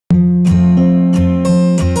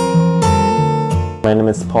My name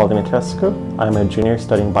is Dumitrescu. I'm a junior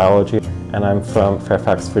studying biology, and I'm from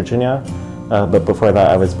Fairfax, Virginia. But before that,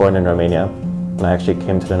 I was born in Romania, and I actually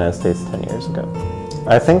came to the United States 10 years ago.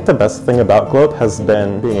 I think the best thing about Globe has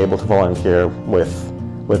been being able to volunteer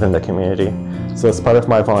within the community. So as part of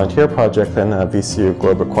my volunteer project in a VCU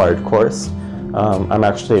Globe required course, I'm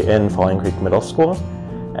actually in Falling Creek Middle School,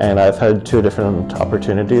 and I've had two different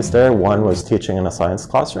opportunities there. One was teaching in a science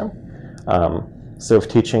classroom, sort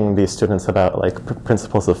of teaching these students about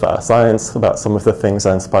principles of science, about some of the things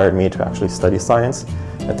that inspired me to actually study science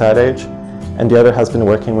at that age. And the other has been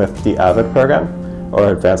working with the AVID program,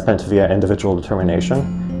 or Advancement via Individual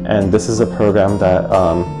Determination. And this is a program that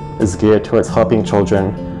is geared towards helping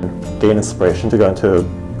children gain inspiration to go into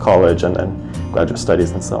college and then graduate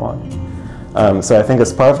studies and so on. So I think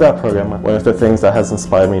as part of that program, one of the things that has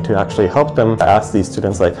inspired me to actually help them, I ask these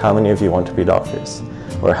students, how many of you want to be doctors?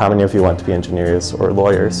 Or how many of you want to be engineers or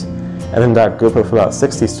lawyers? And in that group of about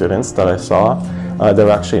 60 students that I saw, there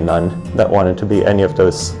were actually none that wanted to be any of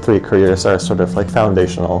those three careers that are sort of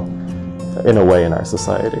foundational in a way in our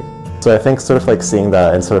society. So I think sort of seeing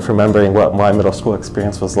that and sort of remembering what my middle school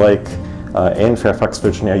experience was like in Fairfax,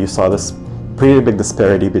 Virginia, you saw this pretty big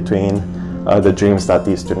disparity between the dreams that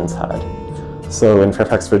these students had. So in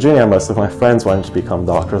Fairfax, Virginia, most of my friends wanted to become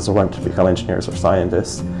doctors or wanted to become engineers or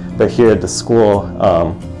scientists. But here at the school,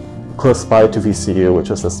 close by to VCU,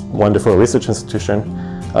 which is this wonderful research institution,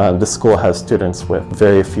 the school has students with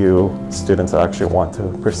very few students that actually want to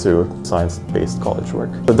pursue science-based college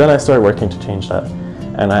work. So then I started working to change that.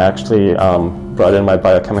 And I actually brought in my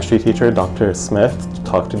biochemistry teacher, Dr. Smith, to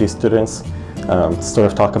talk to these students, sort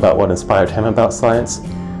of talk about what inspired him about science.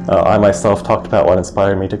 I myself talked about what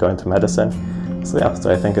inspired me to go into medicine. So yeah,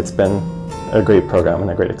 so I think it's been a great program and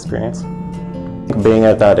a great experience. Being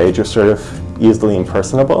at that age, you're sort of easily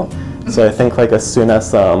impersonable. So I think as soon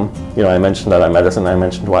as I mentioned that I'm medicine, I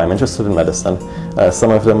mentioned why I'm interested in medicine, some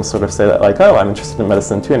of them sort of say that oh, I'm interested in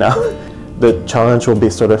medicine too now. The challenge will be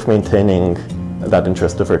sort of maintaining that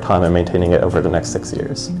interest over time and maintaining it over the next 6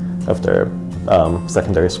 years of their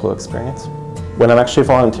secondary school experience. When I'm actually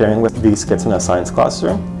volunteering with these kids in a science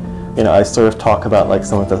classroom, I sort of talk about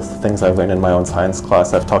some of the things I've learned in my own science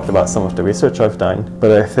class. I've talked about some of the research I've done,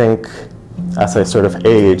 but I think as I sort of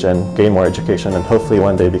age and gain more education and hopefully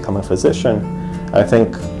one day become a physician, I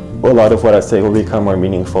think a lot of what I say will become more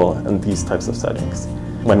meaningful in these types of settings.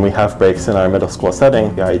 When we have breaks in our middle school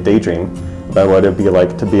setting, I daydream about what it would be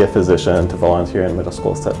like to be a physician and to volunteer in a middle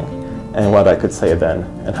school setting, and what I could say then,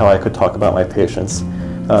 and how I could talk about my patients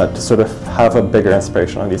to sort of have a bigger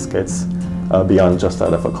inspiration on these kids beyond just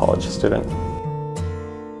that of a college student.